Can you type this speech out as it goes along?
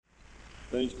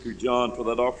Thank you, John, for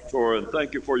that offertory, and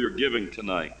thank you for your giving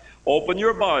tonight. Open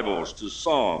your Bibles to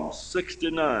Psalm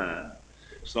 69.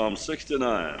 Psalm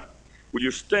 69. Will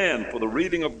you stand for the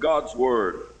reading of God's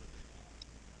Word?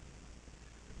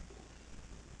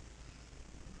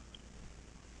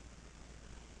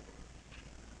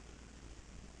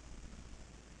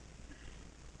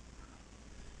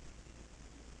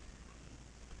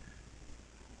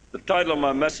 The title of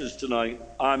my message tonight,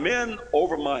 I'm in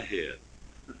over my head.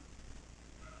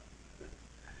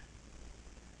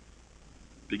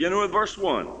 Beginning with verse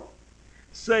 1.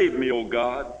 Save me, O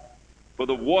God, for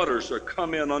the waters are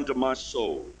come in unto my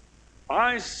soul.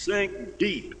 I sink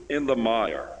deep in the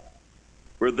mire,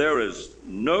 where there is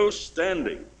no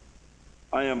standing.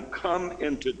 I am come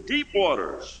into deep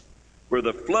waters, where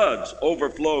the floods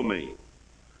overflow me.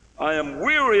 I am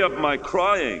weary of my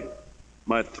crying.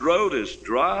 My throat is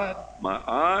dried, my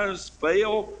eyes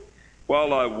fail,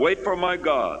 while I wait for my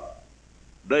God.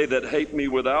 They that hate me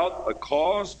without a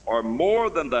cause are more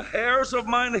than the hairs of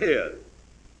mine head.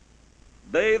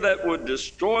 They that would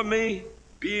destroy me,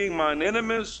 being mine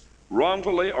enemies,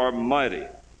 wrongfully are mighty.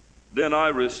 Then I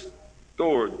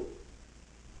restored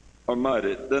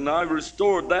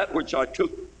that which I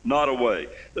took not away.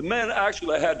 The man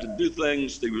actually had to do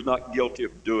things he was not guilty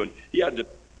of doing. He had to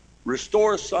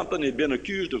restore something he'd been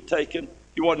accused of taking.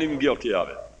 He wasn't even guilty of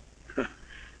it.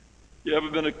 You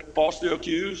ever been falsely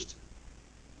accused?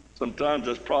 Sometimes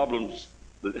there's problems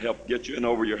that help get you in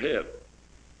over your head.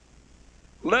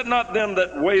 Let not them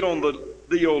that wait on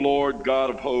thee, O Lord,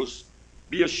 God of hosts,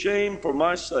 be ashamed for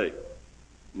my sake.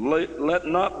 Let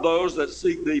not those that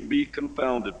seek thee be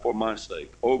confounded for my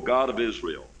sake, O God of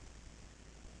Israel.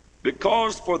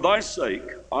 Because for thy sake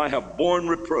I have borne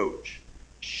reproach.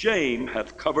 Shame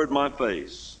hath covered my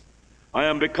face. I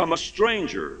am become a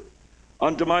stranger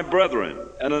unto my brethren,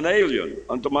 and an alien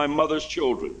unto my mother's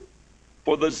children.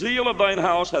 For the zeal of thine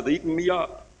house hath eaten me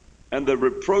up, and the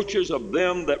reproaches of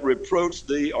them that reproach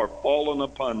thee are fallen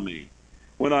upon me.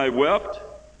 When I wept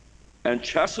and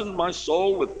chastened my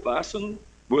soul with fasting,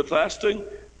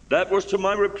 that was to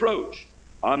my reproach.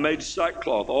 I made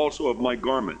sackcloth also of my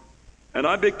garment, and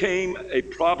I became a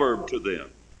proverb to them.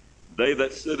 They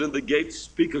that sit in the gates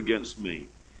speak against me,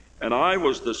 and I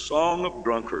was the song of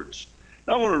drunkards.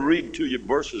 Now I want to read to you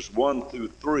verses 1 through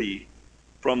 3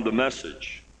 from the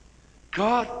Message.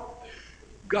 God,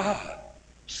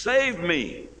 save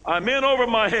me. I'm in over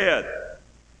my head.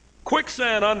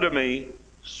 Quicksand under me,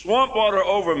 swamp water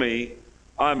over me.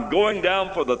 I'm going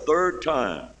down for the third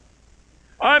time.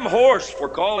 I'm hoarse for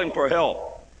calling for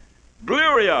help,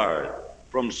 bleary-eyed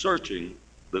from searching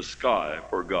the sky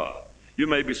for God. You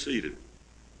may be seated.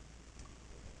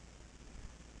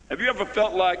 Have you ever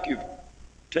felt like you've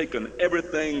taken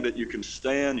everything that you can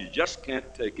stand, you just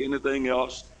can't take anything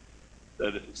else?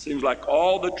 That it seems like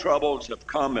all the troubles have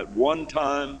come at one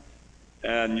time,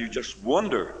 and you just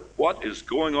wonder what is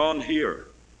going on here.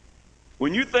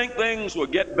 When you think things will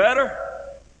get better,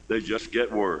 they just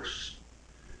get worse.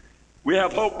 We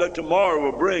have hope that tomorrow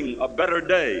will bring a better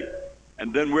day,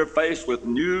 and then we're faced with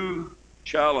new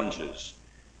challenges.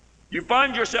 You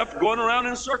find yourself going around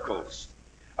in circles.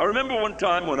 I remember one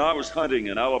time when I was hunting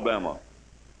in Alabama,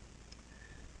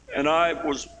 and I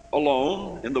was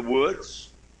alone in the woods,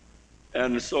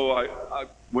 and so I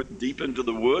went deep into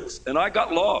the woods, and I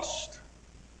got lost.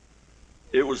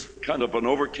 It was kind of an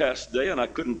overcast day, and I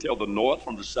couldn't tell the north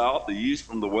from the south, the east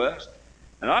from the west,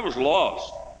 and I was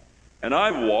lost. And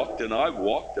I walked, and I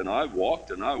walked, and I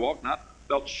walked, and I walked, and I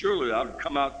felt surely I would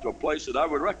come out to a place that I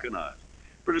would recognize.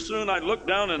 Pretty soon I looked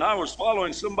down, and I was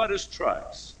following somebody's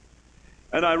tracks,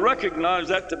 and I recognized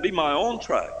that to be my own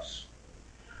tracks.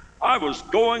 I was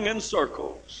going in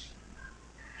circles.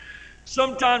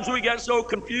 Sometimes we get so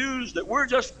confused that we're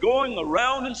just going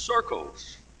around in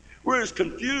circles. We're as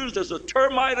confused as a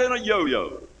termite in a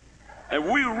yo-yo, and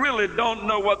we really don't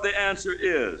know what the answer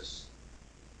is.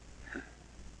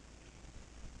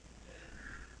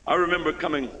 I remember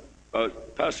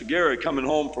Pastor Gary coming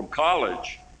home from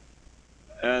college,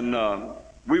 and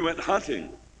we went hunting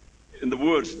in the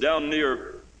woods down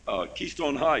near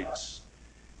Keystone Heights,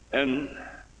 and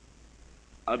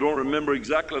I don't remember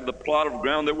exactly the plot of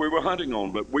ground that we were hunting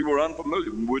on, but we were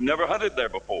unfamiliar. We'd never hunted there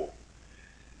before.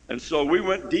 And so we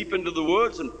went deep into the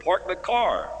woods and parked the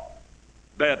car.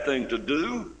 Bad thing to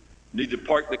do. Need to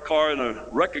park the car in a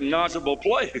recognizable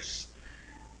place.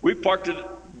 We parked it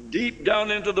deep down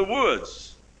into the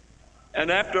woods.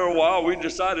 And after a while, we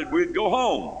decided we'd go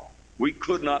home. We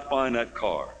could not find that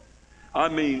car. I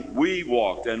mean, we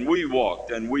walked and we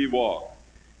walked and we walked.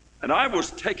 And I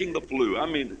was taking the flu. I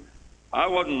mean, I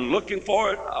wasn't looking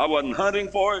for it. I wasn't hunting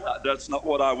for it. That's not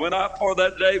what I went out for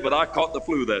that day, but I caught the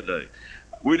flu that day.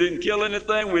 We didn't kill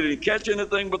anything. We didn't catch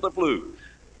anything but the flu.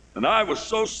 And I was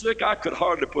so sick I could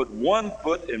hardly put one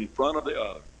foot in front of the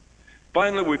other.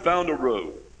 Finally, we found a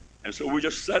road. And so we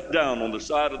just sat down on the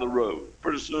side of the road.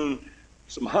 Pretty soon,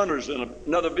 some hunters in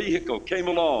another vehicle came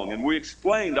along, and we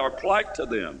explained our plight to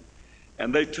them.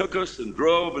 And they took us and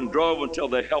drove until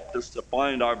they helped us to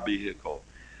find our vehicle.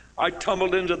 I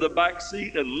tumbled into the back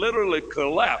seat and literally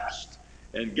collapsed.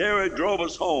 And Gary drove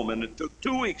us home, and it took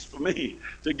 2 weeks for me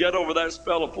to get over that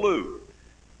spell of flu.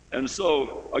 And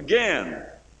so, again,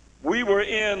 we were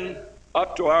in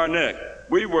up to our neck.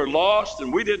 We were lost,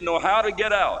 and we didn't know how to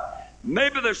get out.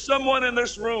 Maybe there's someone in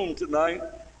this room tonight,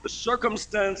 the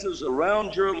circumstances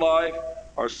around your life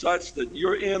are such that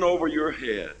you're in over your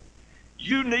head.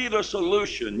 You need a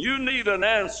solution. You need an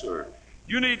answer.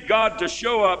 You need God to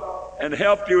show up and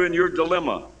help you in your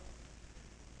dilemma.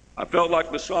 I felt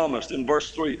like the psalmist in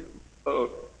verse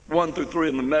 1 through 3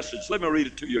 in the Message. Let me read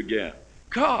it to you again.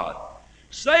 God,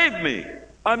 save me.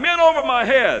 I'm in over my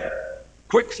head.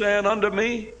 Quicksand under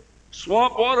me,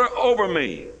 swamp water over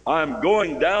me. I'm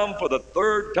going down for the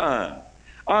third time.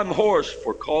 I'm hoarse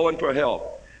for calling for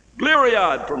help,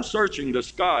 bleary-eyed from searching the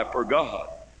sky for God.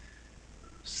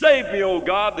 Save me, O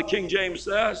God, the King James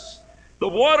says. The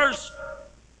waters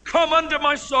come under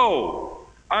my soul.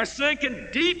 I sink in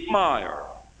deep mire.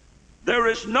 There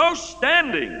is no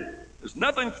standing. There's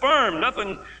nothing firm,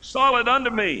 nothing solid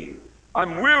under me.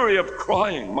 I'm weary of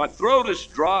crying. My throat is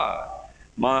dry.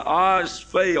 My eyes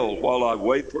fail while I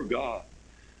wait for God.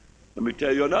 Let me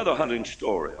tell you another hunting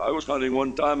story. I was hunting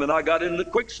one time and I got into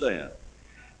quicksand.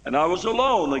 And I was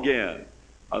alone again.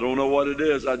 I don't know what it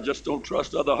is. I just don't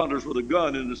trust other hunters with a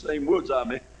gun in the same woods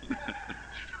I'm in.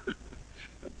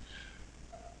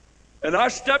 And I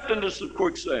stepped into some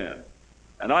quicksand.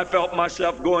 And I felt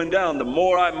myself going down. The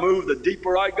more I moved, the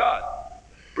deeper I got.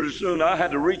 Pretty soon I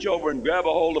had to reach over and grab a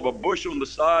hold of a bush on the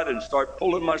side and start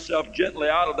pulling myself gently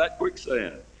out of that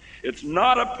quicksand. It's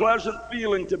not a pleasant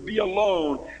feeling to be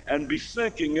alone and be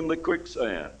sinking in the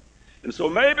quicksand. And so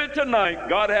maybe tonight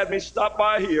God had me stop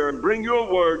by here and bring you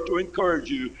a word to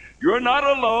encourage you. You're not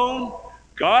alone.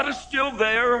 God is still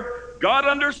there. God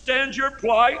understands your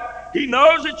plight. He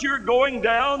knows that you're going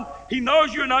down. He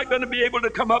knows you're not going to be able to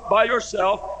come up by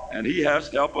yourself, and He has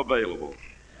help available.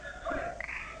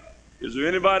 Is there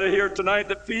anybody here tonight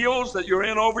that feels that you're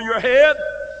in over your head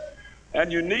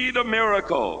and you need a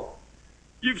miracle?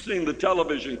 You've seen the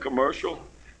television commercial,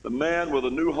 the man with a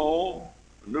new home,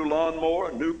 a new lawnmower,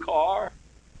 a new car.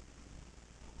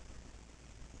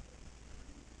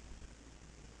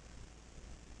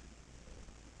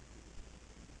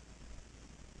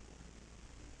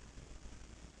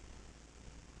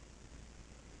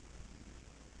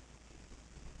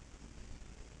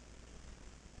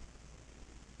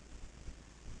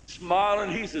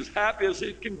 Smiling, he's as happy as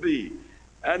he can be.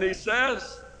 And he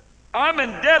says, I'm in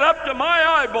debt up to my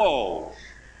eyeballs.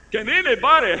 Can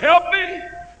anybody help me?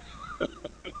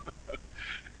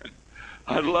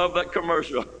 I love that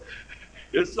commercial.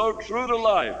 It's so true to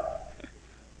life.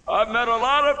 I've met a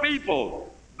lot of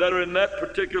people that are in that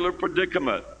particular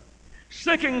predicament.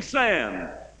 Sinking sand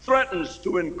threatens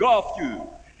to engulf you.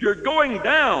 You're going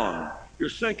down. You're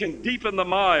sinking deep in the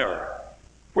mire.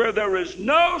 Where there is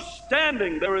no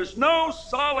standing, there is no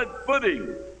solid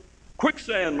footing,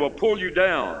 quicksand will pull you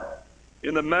down.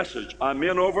 In the Message, I'm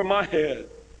in over my head.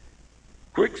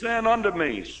 Quicksand under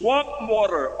me, swamp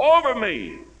water over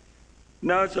me.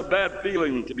 Now, it's a bad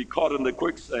feeling to be caught in the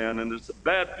quicksand, and it's a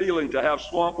bad feeling to have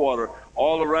swamp water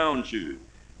all around you.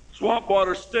 Swamp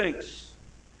water stinks.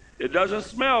 It doesn't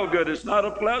smell good. It's not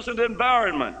a pleasant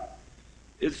environment.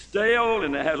 It's stale,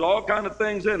 and it has all kinds of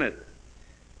things in it.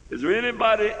 Is there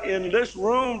anybody in this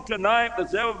room tonight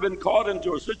that's ever been caught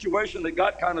into a situation that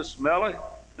got kind of smelly?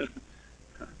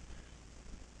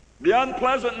 The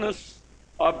unpleasantness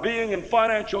of being in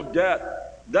financial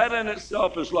debt, that in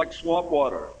itself is like swamp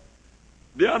water.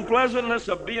 The unpleasantness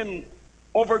of being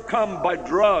overcome by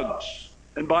drugs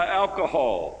and by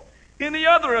alcohol, any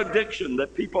other addiction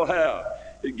that people have,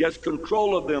 it gets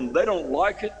control of them. They don't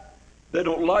like it. They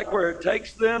don't like where it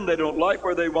takes them. They don't like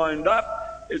where they wind up.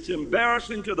 It's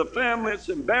embarrassing to the family. It's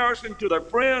embarrassing to their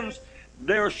friends.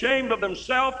 They're ashamed of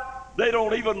themselves. They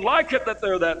don't even like it that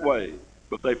they're that way.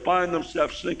 But they find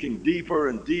themselves sinking deeper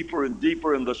and deeper and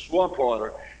deeper, and the swamp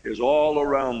water is all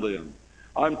around them.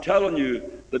 I'm telling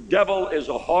you, the devil is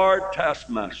a hard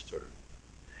taskmaster.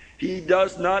 He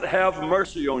does not have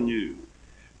mercy on you.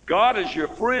 God is your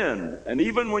friend, and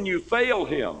even when you fail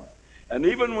Him, and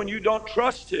even when you don't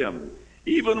trust Him,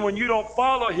 even when you don't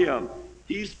follow Him,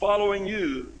 He's following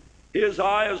you, His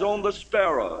eye is on the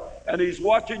sparrow, and he's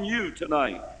watching you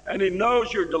tonight, and he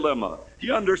knows your dilemma.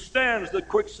 He understands the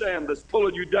quicksand that's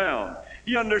pulling you down.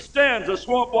 He understands the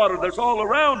swamp water that's all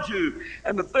around you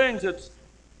and the things that's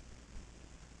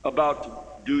about to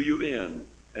do you in,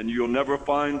 and you'll never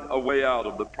find a way out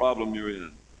of the problem you're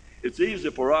in. It's easy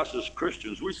for us as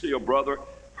Christians. We see a brother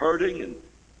hurting, and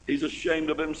he's ashamed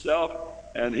of himself,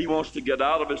 and he wants to get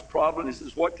out of his problem. He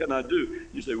says, what can I do?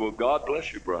 You say, well, God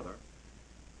bless you, brother.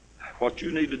 What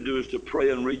you need to do is to pray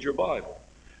and read your Bible.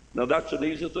 Now, that's an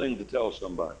easy thing to tell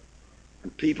somebody.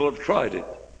 And people have tried it.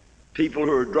 People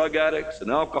who are drug addicts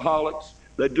and alcoholics,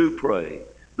 they do pray.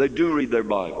 They do read their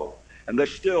Bible. And they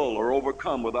still are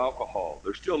overcome with alcohol.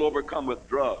 They're still overcome with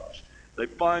drugs. They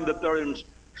find that they're in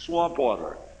swamp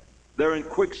water. They're in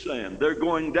quicksand. They're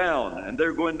going down, and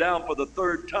they're going down for the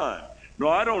third time. Now,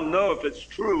 I don't know if it's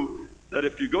true that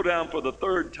if you go down for the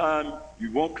third time,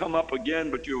 you won't come up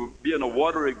again, but you'll be in a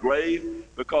watery grave,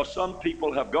 because some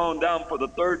people have gone down for the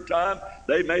third time.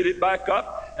 They made it back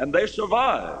up, and they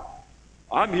survived.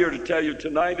 I'm here to tell you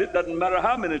tonight, it doesn't matter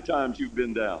how many times you've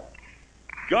been down.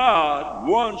 God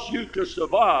wants you to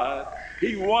survive.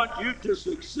 He wants you to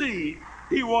succeed.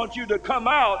 He wants you to come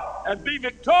out and be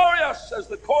victorious, as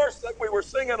the chorus that we were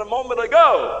singing a moment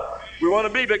ago. We want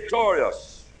to be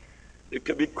victorious. It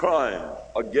could be crime.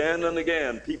 Again and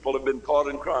again, people have been caught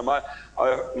in crime. I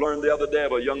learned the other day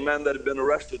of a young man that had been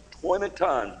arrested 20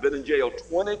 times, been in jail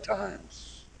 20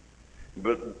 times,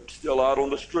 but still out on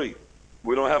the street.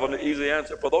 We don't have an easy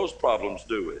answer for those problems,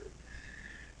 do we?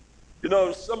 You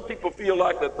know, some people feel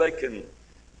like that they can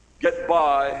get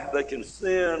by, they can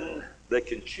sin, they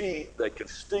can cheat, they can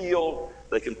steal,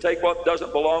 they can take what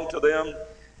doesn't belong to them,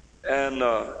 and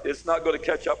it's not going to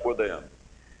catch up with them.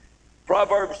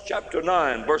 Proverbs chapter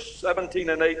 9, verse 17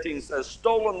 and 18 says,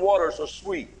 stolen waters are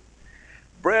sweet,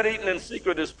 bread eaten in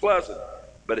secret is pleasant,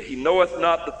 but he knoweth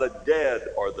not that the dead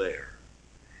are there,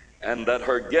 and that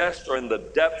her guests are in the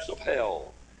depths of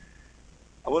hell.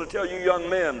 I want to tell you young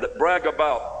men that brag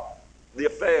about the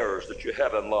affairs that you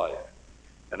have in life,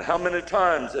 and how many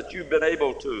times that you've been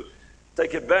able to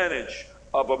take advantage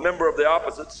of a member of the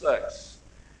opposite sex.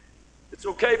 It's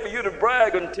okay for you to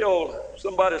brag until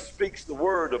somebody speaks the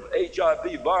word of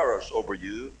HIV virus over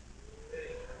you,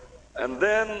 and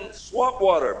then swamp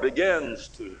water begins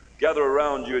to gather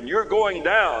around you, and you're going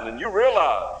down, and you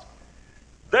realize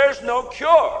there's no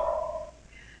cure.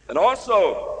 And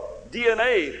also,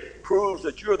 DNA proves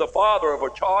that you're the father of a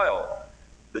child,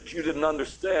 that you didn't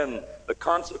understand the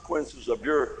consequences of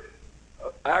your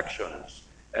actions.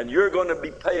 And you're going to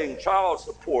be paying child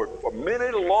support for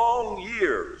many long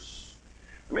years.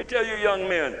 Let me tell you, young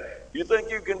men, you think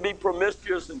you can be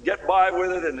promiscuous and get by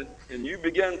with it, and you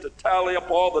begin to tally up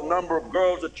all the number of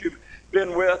girls that you've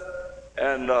been with,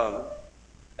 and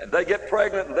they get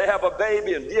pregnant and they have a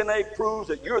baby, and DNA proves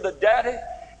that you're the daddy,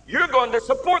 you're going to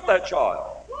support that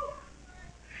child.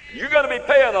 You're going to be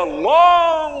paying a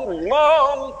long,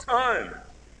 long time.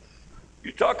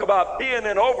 You talk about being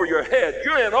in over your head.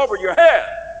 You're in over your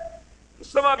head.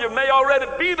 Some of you may already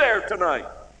be there tonight,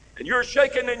 and you're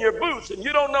shaking in your boots, and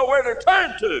you don't know where to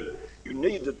turn to. You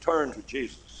need to turn to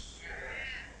Jesus.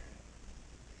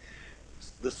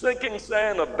 The sinking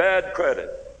sand of bad credit,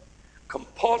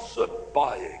 compulsive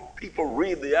buying. People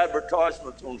read the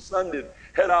advertisements on Sunday,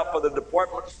 head out for the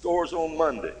department stores on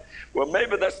Monday. Well,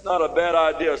 maybe that's not a bad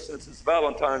idea since it's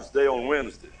Valentine's Day on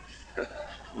Wednesday.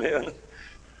 Man, a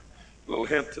little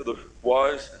hint to the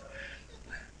wise.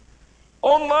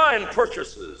 Online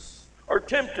purchases are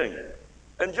tempting,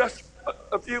 and just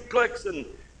a few clicks and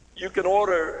you can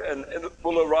order, and it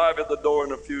will arrive at the door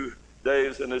in a few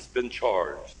days, and it's been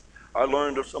charged. I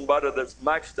learned of somebody that's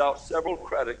maxed out several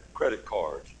credit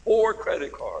cards, 4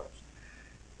 credit cards.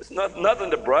 It's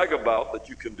nothing to brag about that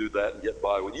you can do that and get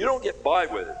by with. You don't get by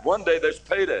with it. One day there's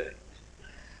payday.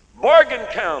 Bargain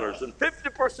counters and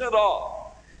 50% off.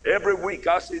 Every week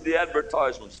I see the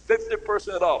advertisements,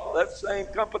 50% off. That same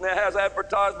company has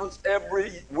advertisements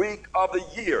every week of the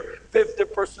year.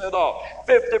 50% off,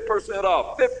 50%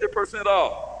 off, 50%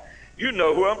 off. You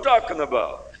know who I'm talking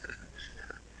about.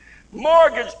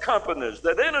 Mortgage companies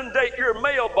that inundate your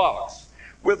mailbox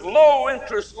with low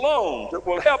interest loans that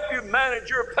will help you manage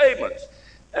your payments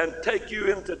and take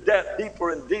you into debt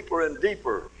deeper and deeper and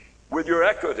deeper with your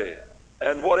equity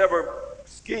and whatever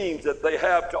schemes that they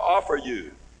have to offer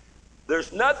you.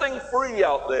 There's nothing free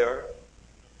out there.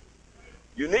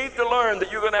 You need to learn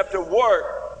that you're going to have to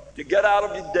work to get out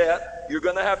of your debt. You're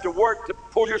going to have to work to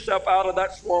pull yourself out of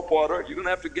that swamp water. You're going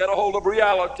to have to get a hold of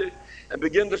reality and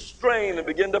begin to strain and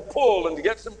begin to pull and to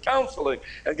get some counseling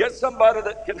and get somebody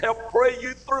that can help pray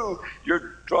you through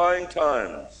your trying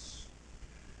times.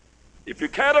 If you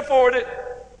can't afford it,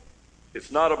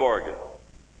 it's not a bargain.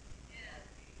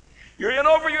 You're in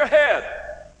over your head.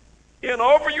 In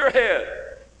over your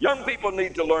head. Young people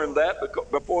need to learn that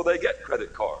before they get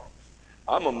credit cards.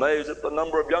 I'm amazed at the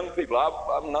number of young people.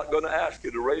 I'm not going to ask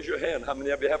you to raise your hand. How many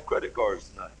of you have credit cards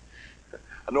tonight?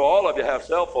 I know all of you have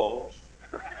cell phones.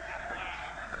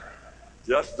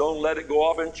 Just don't let it go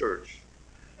off in church.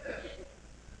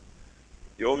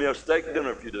 You owe me a steak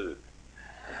dinner if you do.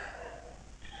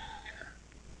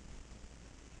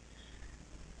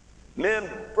 Men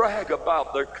brag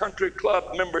about their country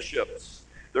club memberships,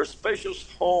 their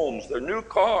spacious homes, their new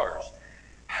cars.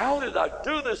 How did I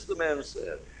do this, the man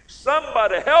said.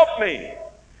 Somebody help me.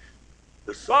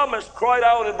 The psalmist cried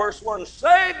out in verse 1,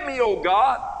 save me, O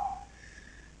God.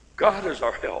 God is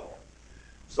our help.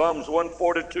 Psalms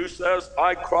 142 says,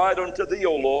 I cried unto thee,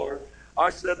 O Lord.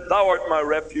 I said, thou art my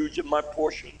refuge and my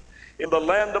portion in the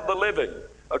land of the living.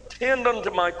 Attend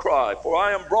unto my cry, for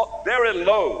I am brought very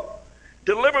low.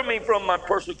 Deliver me from my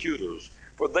persecutors,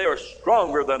 for they are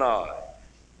stronger than I.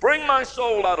 Bring my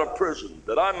soul out of prison,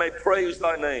 that I may praise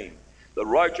thy name. The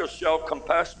righteous shall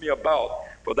compass me about,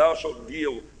 for thou shalt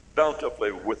deal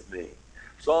bountifully with me.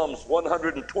 Psalms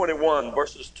 121,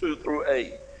 verses 2 through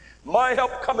 8. My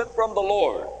help cometh from the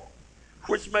Lord,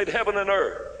 which made heaven and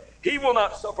earth. He will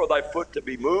not suffer thy foot to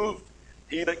be moved.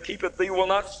 He that keepeth thee will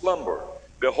not slumber.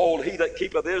 Behold, he that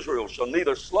keepeth Israel shall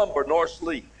neither slumber nor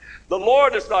sleep. The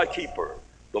Lord is thy keeper.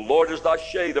 The Lord is thy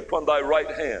shade upon thy right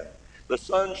hand. The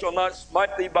sun shall not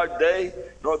smite thee by day,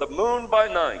 nor the moon by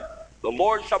night. The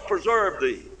Lord shall preserve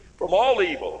thee from all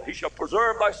evil. He shall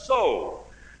preserve thy soul.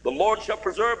 The Lord shall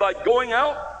preserve thy going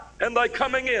out and thy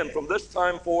coming in from this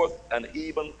time forth and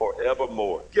even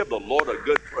forevermore. Give the Lord a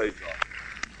good praise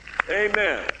offering.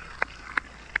 Amen.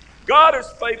 God is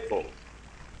faithful.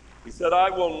 He said, I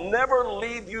will never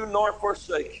leave you nor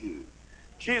forsake you.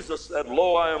 Jesus said,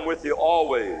 lo, I am with you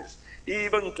always,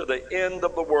 even to the end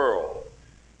of the world.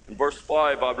 In verse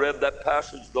 5, I read that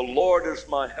passage, the Lord is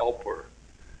my helper.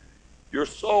 Your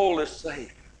soul is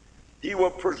safe. He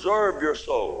will preserve your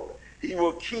soul. He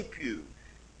will keep you.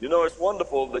 You know, it's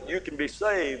wonderful that you can be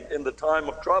saved in the time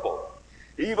of trouble.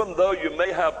 Even though you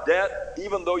may have debt,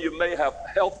 even though you may have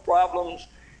health problems,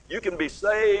 you can be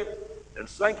saved and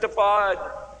sanctified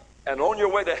and on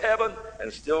your way to heaven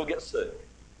and still get sick.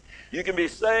 You can be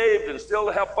saved and still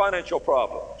have financial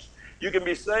problems. You can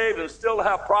be saved and still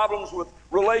have problems with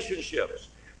relationships.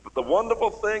 But the wonderful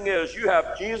thing is you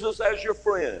have Jesus as your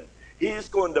friend. He's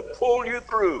going to pull you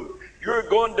through. You're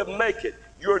going to make it.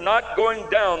 You're not going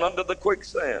down under the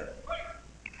quicksand.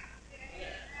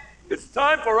 It's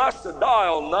time for us to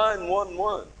dial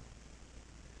 911.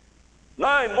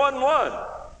 911.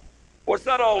 What's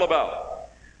that all about?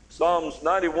 Psalms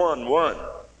 91:1.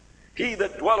 He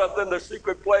that dwelleth in the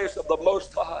secret place of the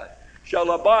Most High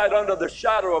shall abide under the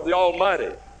shadow of the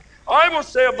Almighty. I will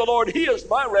say of the Lord, He is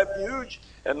my refuge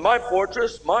and my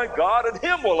fortress, my God, in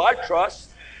Him will I trust.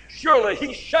 Surely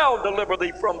He shall deliver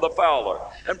thee from the fowler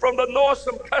and from the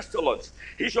noisome pestilence.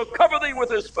 He shall cover thee with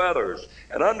His feathers,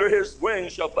 and under His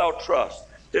wings shalt thou trust.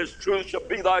 His truth shall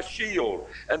be thy shield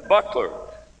and buckler.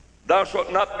 Thou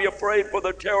shalt not be afraid for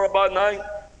the terror by night,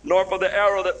 nor for the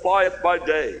arrow that flieth by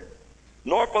day,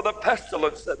 nor for the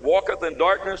pestilence that walketh in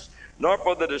darkness, nor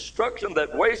for the destruction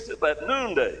that wasteth at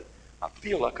noonday. I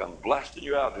feel like I'm blasting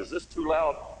you out. Is this too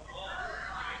loud?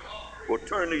 Well,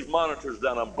 turn these monitors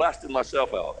down. I'm blasting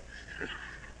myself out.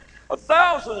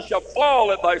 1,000 shall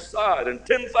fall at thy side, and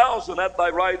 10,000 at thy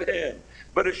right hand,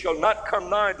 but it shall not come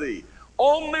nigh thee.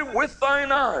 Only with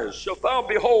thine eyes shalt thou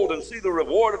behold and see the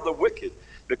reward of the wicked,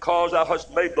 because thou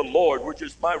hast made the Lord, which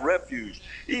is my refuge,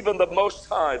 even the Most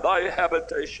High, thy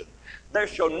habitation. There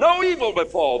shall no evil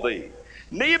befall thee,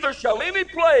 neither shall any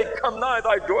plague come nigh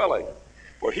thy dwelling.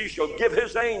 For he shall give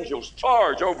his angels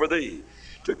charge over thee,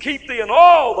 to keep thee in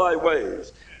all thy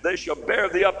ways. They shall bear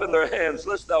thee up in their hands,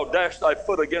 lest thou dash thy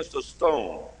foot against a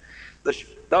stone.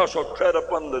 Thou shalt tread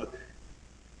upon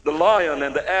the lion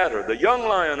and the adder, the young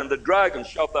lion and the dragon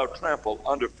shalt thou trample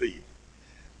under feet.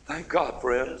 Thank God,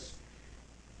 friends.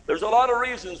 There's a lot of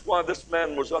reasons why this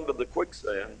man was under the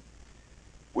quicksand.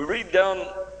 We read down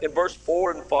in verse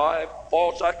 4 and 5,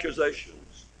 false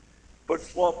accusations, put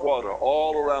swamp water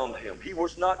all around him. He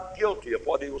was not guilty of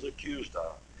what he was accused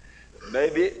of.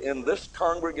 Maybe in this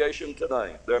congregation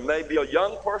tonight, there may be a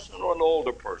young person or an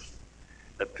older person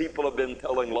that people have been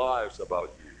telling lies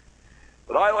about you.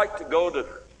 But I like to go to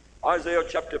Isaiah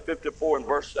chapter 54 and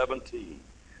verse 17.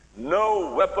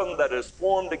 No weapon that is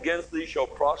formed against thee shall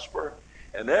prosper,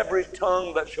 and every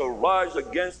tongue that shall rise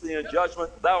against thee in judgment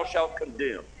thou shalt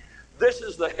condemn. This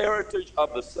is the heritage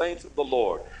of the saints of the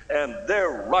Lord, and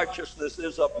their righteousness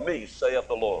is of me, saith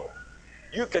the Lord.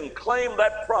 You can claim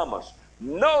that promise.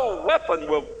 No weapon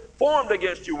formed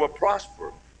against you will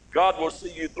prosper. God will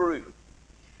see you through.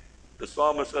 The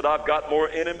psalmist said, I've got more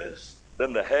enemies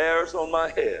than the hairs on my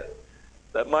head.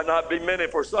 That might not be many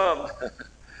for some.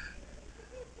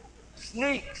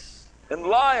 Sneaks and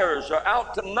liars are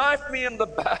out to knife me in the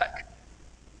back.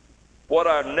 What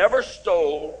I never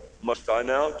stole, must I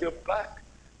now give back?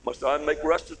 Must I make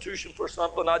restitution for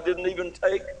something I didn't even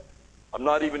take? I'm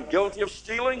not even guilty of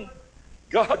stealing.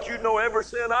 God, you know every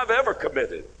sin I've ever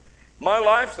committed. My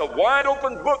life's a wide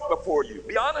open book before you.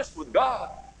 Be honest with God.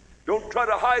 Don't try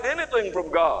to hide anything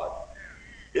from God.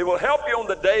 It will help you on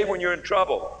the day when you're in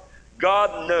trouble.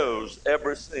 God knows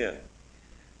every sin.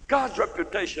 God's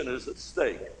reputation is at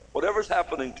stake. Whatever's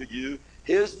happening to you,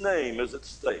 his name is at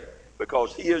stake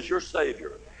because he is your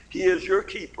Savior. He is your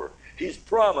keeper. He's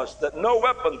promised that no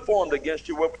weapon formed against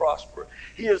you will prosper.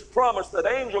 He has promised that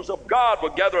angels of God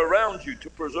will gather around you to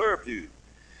preserve you.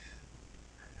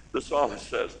 The psalmist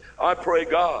says, I pray,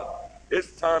 God,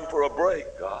 it's time for a break,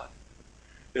 God.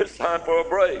 It's time for a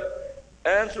break.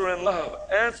 Answer in love.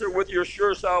 Answer with your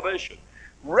sure salvation.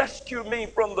 Rescue me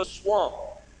from the swamp.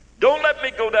 Don't let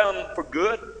me go down for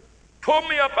good. Pull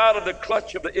me up out of the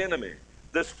clutch of the enemy.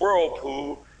 This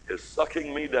whirlpool is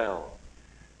sucking me down.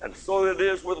 And so it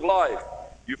is with life.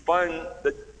 You find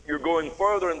that you're going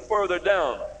further and further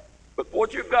down. But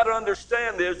what you've got to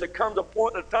understand is there comes a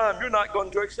point in time you're not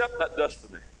going to accept that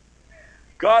destiny.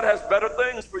 God has better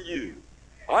things for you.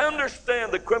 I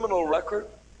understand the criminal record.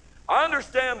 I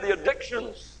understand the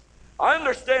addictions. I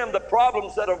understand the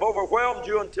problems that have overwhelmed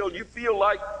you until you feel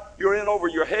like you're in over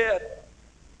your head.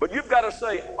 But you've got to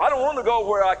say, I don't want to go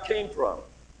where I came from.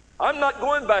 I'm not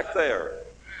going back there.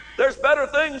 There's better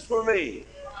things for me.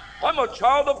 I'm a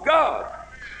child of God.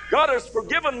 God has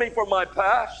forgiven me for my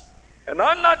past, and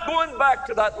I'm not going back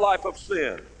to that life of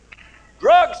sin.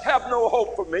 Drugs have no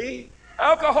hope for me.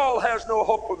 Alcohol has no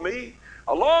hope for me.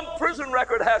 A long prison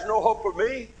record has no hope for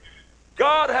me.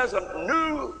 God has a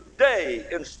new day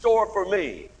in store for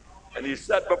me, and He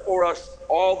set before us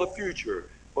all the future.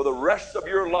 For the rest of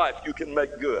your life, you can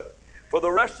make good. For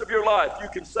the rest of your life, you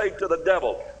can say to the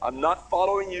devil, I'm not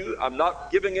following you. I'm not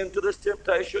giving in to this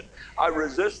temptation. I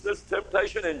resist this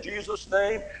temptation in Jesus'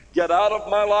 name. Get out of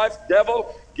my life,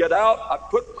 devil. Get out. I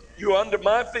put you under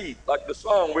my feet, like the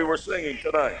song we were singing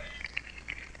tonight.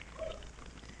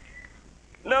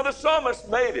 Now, the psalmist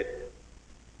made it.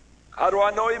 How do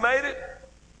I know he made it?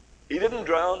 He didn't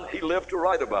drown. He lived to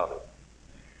write about it.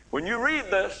 When you read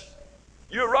this,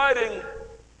 you're reading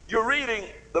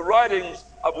the writings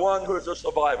of one who is a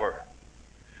survivor,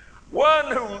 one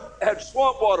who had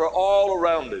swamp water all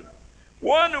around him,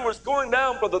 one who was going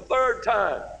down for the third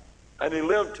time, and he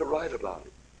lived to write about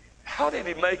it. How did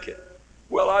he make it?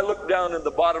 Well, I looked down in the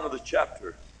bottom of the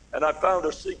chapter, and I found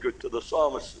a secret to the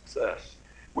psalmist's success.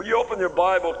 Will you open your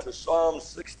Bible to Psalm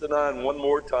 69 one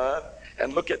more time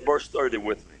and look at verse 30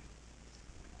 with me?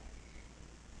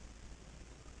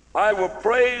 I will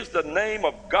praise the name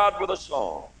of God with a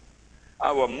song.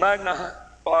 I will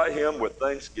magnify him with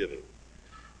thanksgiving.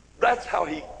 That's how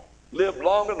he lived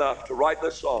long enough to write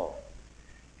this song.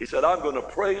 He said, I'm going to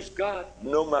praise God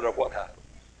no matter what happens.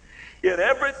 In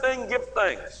everything, give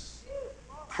thanks.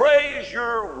 Praise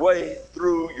your way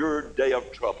through your day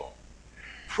of trouble.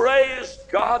 Praise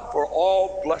God for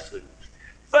all blessings.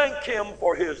 Thank him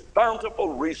for his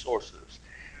bountiful resources.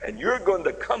 And you're going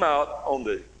to come out on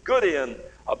the good end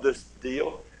of this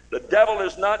deal. The devil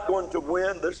is not going to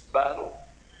win this battle.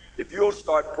 If you'll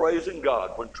start praising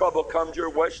God, when trouble comes your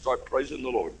way, start praising the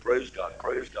Lord. Praise God,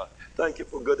 praise God. Thank you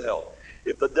for good health.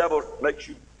 If the devil makes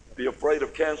you be afraid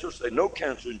of cancer, say no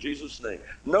cancer in Jesus' name.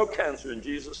 No cancer in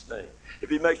Jesus' name. If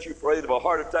he makes you afraid of a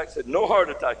heart attack, say no heart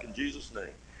attack in Jesus'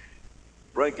 name.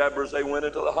 Frank Aberze went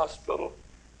into the hospital,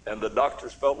 and the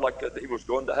doctors felt like that he was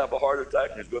going to have a heart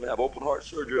attack and he was going to have open heart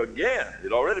surgery again.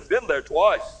 He'd already been there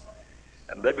twice.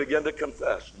 And they began to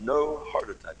confess, no heart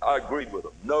attack. I agreed with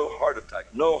them. No heart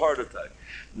attack, no heart attack,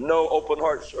 no open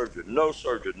heart surgery, no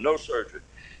surgery, no surgery.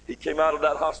 He came out of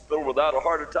that hospital without a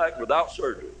heart attack, without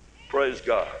surgery. Praise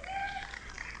God.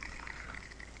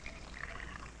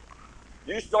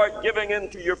 You start giving in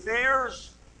to your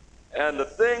fears, and the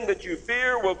thing that you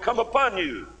fear will come upon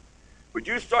you. Would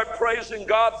you start praising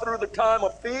God through the time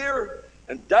of fear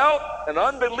and doubt and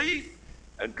unbelief,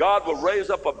 and God will raise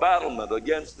up a battlement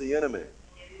against the enemy.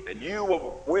 And you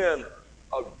will win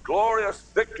a glorious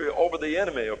victory over the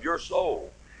enemy of your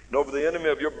soul, and over the enemy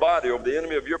of your body, over the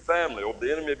enemy of your family, over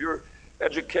the enemy of your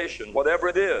education, whatever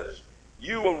it is.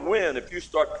 You will win if you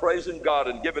start praising God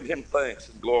and giving him thanks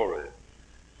and glory.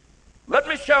 Let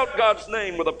me shout God's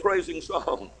name with a praising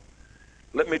song.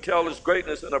 Let me tell his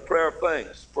greatness in a prayer of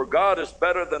thanks. For God is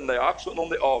better than the oxen on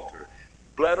the altar,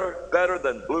 better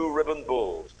than blue ribbon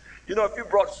bulls. You know, if you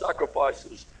brought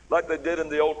sacrifices like they did in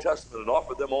the Old Testament and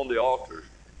offered them on the altar,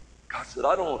 God said,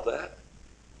 I don't want that.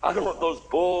 I don't want those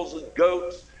bulls and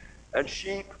goats and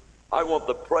sheep. I want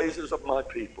the praises of my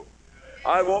people.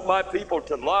 I want my people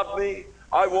to love me.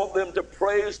 I want them to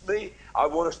praise me. I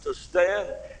want us to stand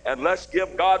and let's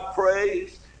give God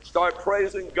praise. Start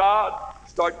praising God.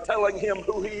 Start telling him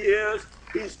who he is.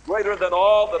 He's greater than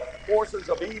all the forces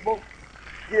of evil.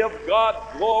 Give God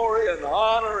glory and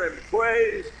honor and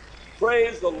praise.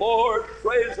 Praise the Lord,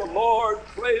 praise the Lord,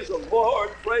 praise the Lord,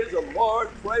 praise the Lord,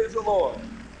 praise the Lord.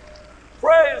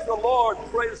 Praise the Lord,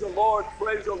 praise the Lord,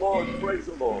 praise the Lord, praise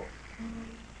the Lord.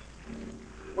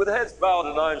 With heads bowed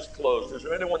and eyes closed, is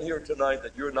there anyone here tonight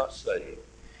that you're not saved?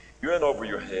 You're in over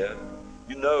your head.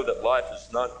 You know that life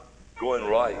is not going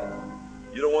right.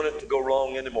 You don't want it to go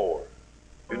wrong anymore.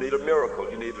 You need a miracle.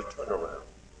 You need a turnaround.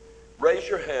 Raise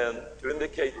your hand to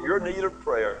indicate your need of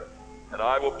prayer, and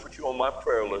I will put you on my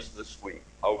prayer list this week.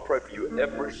 I will pray for you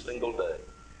every single day.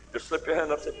 Just slip your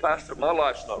hand up and say, Pastor, my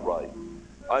life's not right.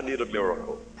 I need a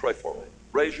miracle. Pray for me.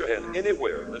 Raise your hand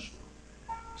anywhere. Listen.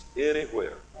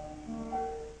 Anywhere.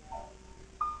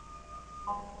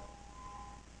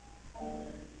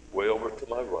 Way over to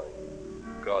my right.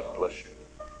 God bless you.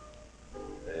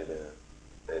 Amen.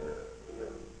 Amen.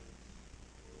 Amen.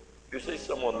 If you see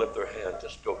someone lift their hand,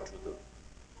 just go to them.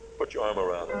 Put your arm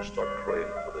around them and start praying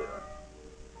for them.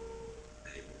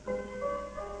 Amen.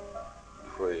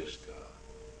 Praise God.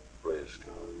 Praise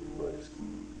God. Praise God.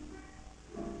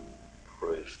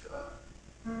 Praise God.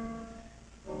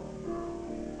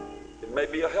 It may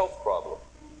be a health problem.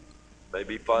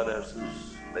 Maybe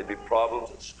finances. Maybe problems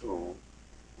at school.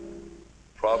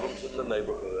 Problems in the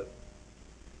neighborhood.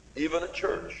 Even at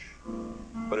church.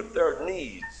 But if there are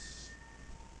needs,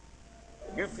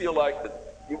 you feel like that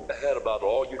you've had about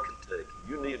all you can take.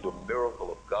 You need a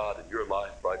miracle of God in your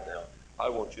life right now. I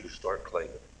want you to start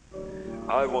claiming it.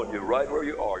 I want you right where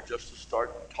you are just to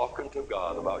start talking to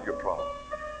God about your problem.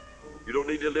 You don't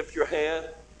need to lift your hand.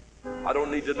 I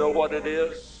don't need to know what it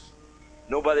is.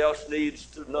 Nobody else needs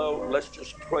to know. Let's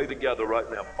just pray together right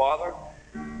now. Father,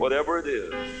 whatever it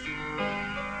is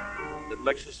that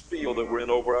makes us feel that we're in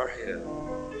over our head,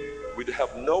 we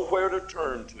have nowhere to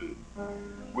turn to.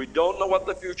 We don't know what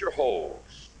the future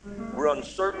holds. We're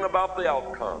uncertain about the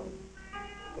outcome.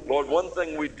 But Lord, one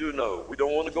thing we do know, we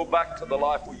don't want to go back to the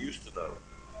life we used to know.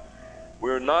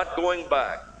 We're not going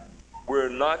back. We're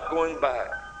not going back.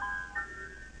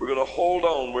 We're going to hold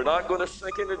on. We're not going to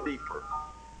sink any deeper.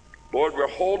 Lord, we're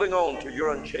holding on to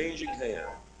your unchanging hand.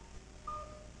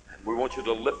 And we want you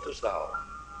to lift us out.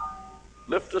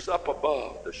 Lift us up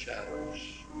above the shadows.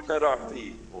 Plant our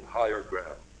feet on higher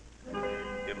ground.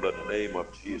 In the name of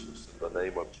Jesus, in the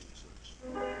name of Jesus.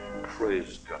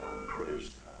 Praise God, praise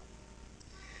God.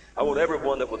 I want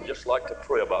everyone that would just like to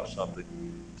pray about something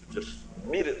to just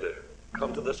immediately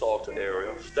come to this altar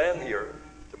area, stand here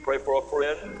to pray for a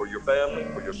friend, for your family,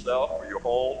 for yourself, for your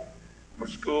home, for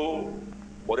school,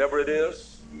 whatever it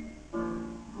is.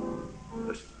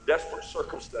 There's desperate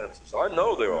circumstances. I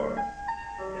know there are.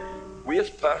 We as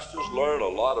pastors learn a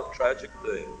lot of tragic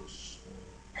things,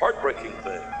 heartbreaking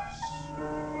things.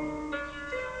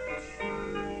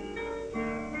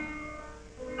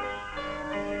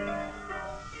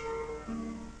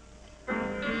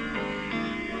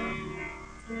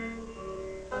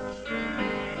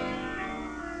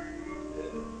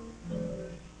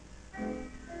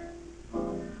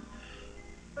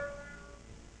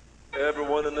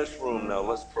 Everyone in this room now,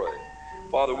 let's pray.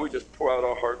 Father, we just pour out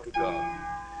our heart to God.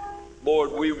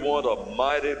 Lord, we want a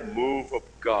mighty move of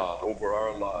God over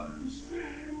our lives.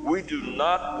 We do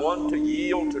not want to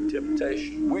yield to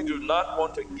temptation. We do not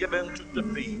want to give in to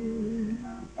defeat.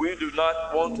 We do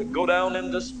not want to go down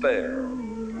in despair.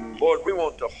 Lord, we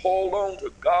want to hold on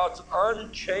to God's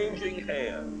unchanging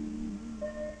hand.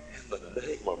 In the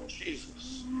name of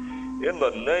Jesus. In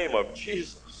the name of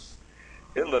Jesus.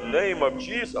 In the name of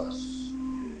Jesus.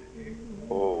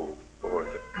 Oh, glory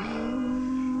to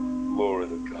God. Glory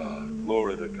to God.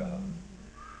 Glory to God.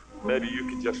 Maybe you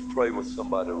can just pray with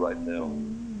somebody right now.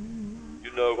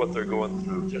 You know what they're going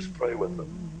through. Just pray with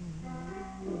them.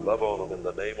 Love on them in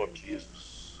the name of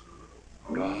Jesus.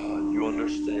 God, you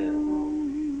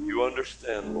understand. You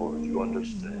understand, Lord. You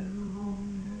understand.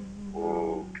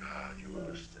 Oh, God.